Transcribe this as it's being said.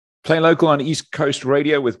Play local on East Coast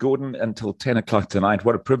Radio with Gordon until 10 o'clock tonight.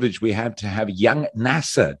 What a privilege we have to have young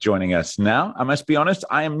NASA joining us now. I must be honest,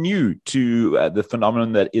 I am new to the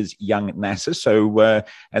phenomenon that is young NASA. So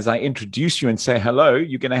as I introduce you and say hello,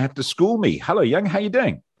 you're going to have to school me. Hello, Young. How you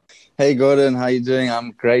doing? Hey, Gordon. How you doing?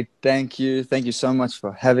 I'm great. Thank you. Thank you so much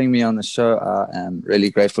for having me on the show. I am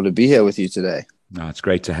really grateful to be here with you today. Oh, it's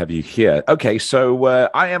great to have you here. Okay, so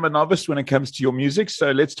I am a novice when it comes to your music.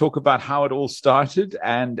 So let's talk about how it all started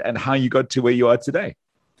and how you got to where you are today.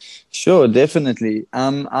 Sure, definitely.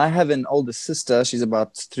 I have an older sister. She's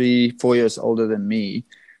about 3-4 years older than me.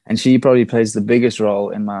 And she probably plays the biggest role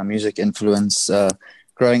in my music influence.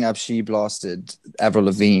 Growing up, she blasted Avril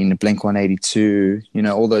Lavigne, Blink-182,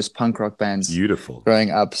 all those punk rock bands. Beautiful.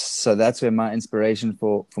 Growing up. So that's where my inspiration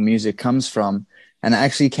for music comes from. And I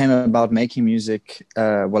actually came about making music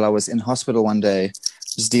while I was in hospital one day,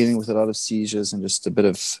 just dealing with a lot of seizures and just a bit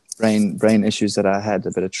of brain issues that I had,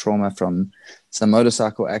 a bit of trauma from some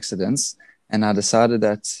motorcycle accidents. And I decided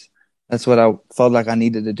that that's what I felt like I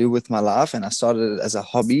needed to do with my life. And I started it as a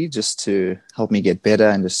hobby just to help me get better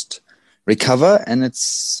and just recover. And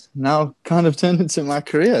it's now kind of turned into my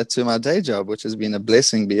career, to my day job, which has been a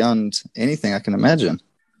blessing beyond anything I can imagine.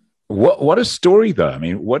 What a story, though. I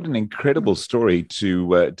mean, what an incredible story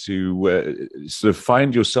to sort of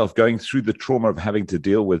find yourself going through the trauma of having to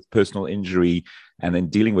deal with personal injury and then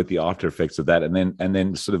dealing with the after effects of that, and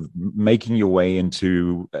then sort of making your way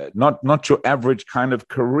into not your average kind of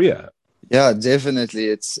career. Yeah, definitely.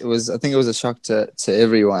 I think it was a shock to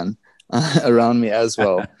everyone around me as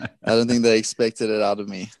well. I don't think they expected it out of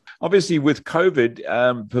me. Obviously, with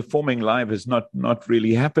COVID, performing live has not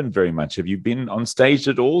really happened very much. Have you been on stage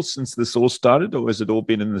at all since this all started, or has it all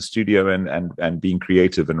been in the studio and being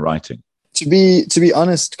creative and writing? To be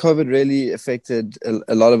honest, COVID really affected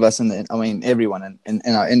a lot of us, everyone in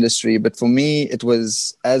our industry. But for me, it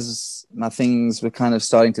was as my things were kind of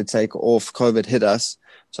starting to take off, COVID hit us,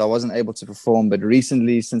 so I wasn't able to perform. But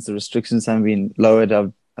recently, since the restrictions have been lowered,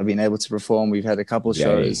 I've been able to perform. We've had a couple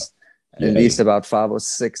shows. At least about 5 or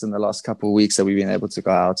 6 in the last couple of weeks that we've been able to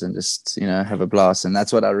go out and just, have a blast. And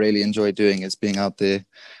that's what I really enjoy doing, is being out there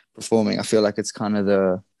performing. I feel like it's kind of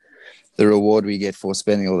the reward we get for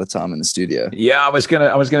spending all the time in the studio. Yeah, I was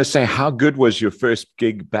gonna say, how good was your first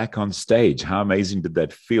gig back on stage? How amazing did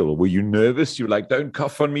that feel? Were you nervous? You were like, don't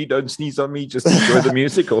cough on me, don't sneeze on me, just enjoy the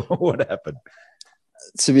music, or what happened?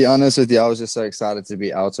 To be honest with you, I was just so excited to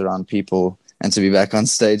be out around people and to be back on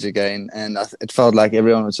stage again. And it felt like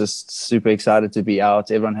everyone was just super excited to be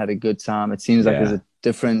out. Everyone had a good time. It seems like there's a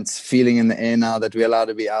different feeling in the air now that we're allowed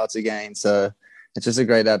to be out again. So it's just a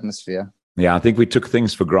great atmosphere. Yeah, I think we took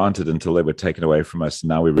things for granted until they were taken away from us.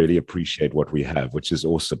 Now we really appreciate what we have, which is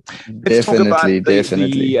awesome. Let's talk about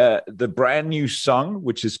the brand new song,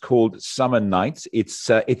 which is called Summer Nights. It's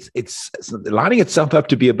lining itself up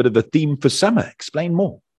to be a bit of a theme for summer. Explain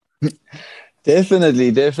more.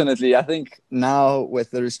 Definitely. I think now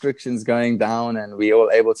with the restrictions going down and we're all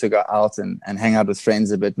able to go out and hang out with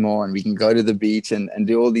friends a bit more, and we can go to the beach and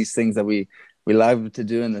do all these things that we love to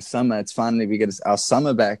do in the summer. It's finally, we get our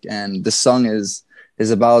summer back. And the song is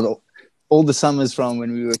about all the summers from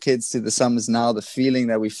when we were kids to the summers now, the feeling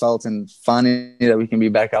that we felt, and finally that we can be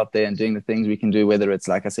back out there and doing the things we can do, whether it's,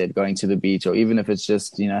 like I said, going to the beach, or even if it's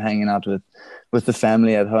just, hanging out with the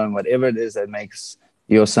family at home, whatever it is that makes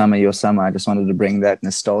your summer. I just wanted to bring that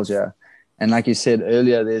nostalgia. And like you said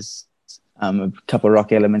earlier, there's a couple of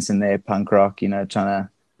rock elements in there, punk rock, trying to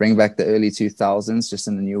bring back the early 2000s just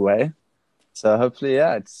in a new way. So hopefully,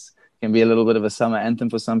 it can be a little bit of a summer anthem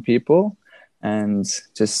for some people and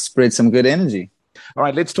just spread some good energy. All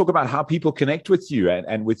right, let's talk about how people connect with you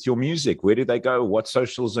and with your music. Where do they go? What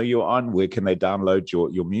socials are you on? Where can they download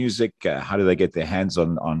your music? How do they get their hands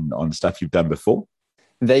on stuff you've done before?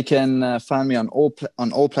 They can find me on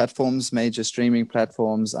all platforms, major streaming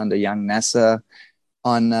platforms, under Young NASA.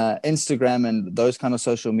 On Instagram and those kind of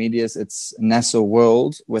social medias, it's NASA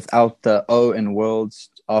World without the O in world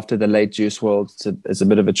after the late Juice WRLD. It's a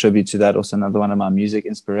bit of a tribute to that. Also another one of my music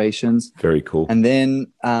inspirations. Very cool. And then,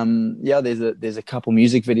 there's a couple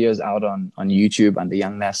music videos out on YouTube under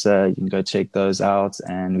Young NASA. You can go check those out.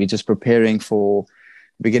 And we're just preparing for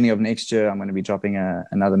the beginning of next year. I'm going to be dropping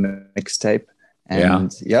another mixtape.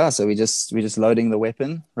 And so we're just loading the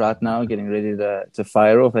weapon right now, getting ready to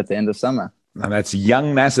fire off at the end of summer. And that's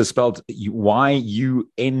Young NASA, spelled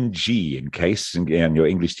Y-U-N-G, in case, and your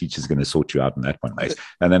English teacher is going to sort you out on that one, mate.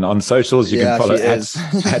 And then on socials, you can follow at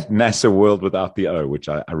NASA World without the O, which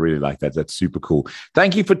I really like that. That's super cool.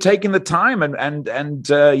 Thank you for taking the time, and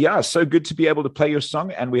so good to be able to play your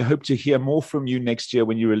song. And we hope to hear more from you next year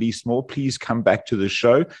when you release more. Please come back to the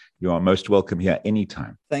show. You are most welcome here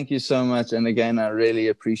anytime. Thank you so much. And again, I really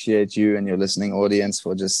appreciate you and your listening audience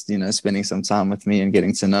for just, spending some time with me and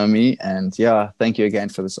getting to know me. And yeah, thank you again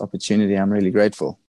for this opportunity. I'm really grateful.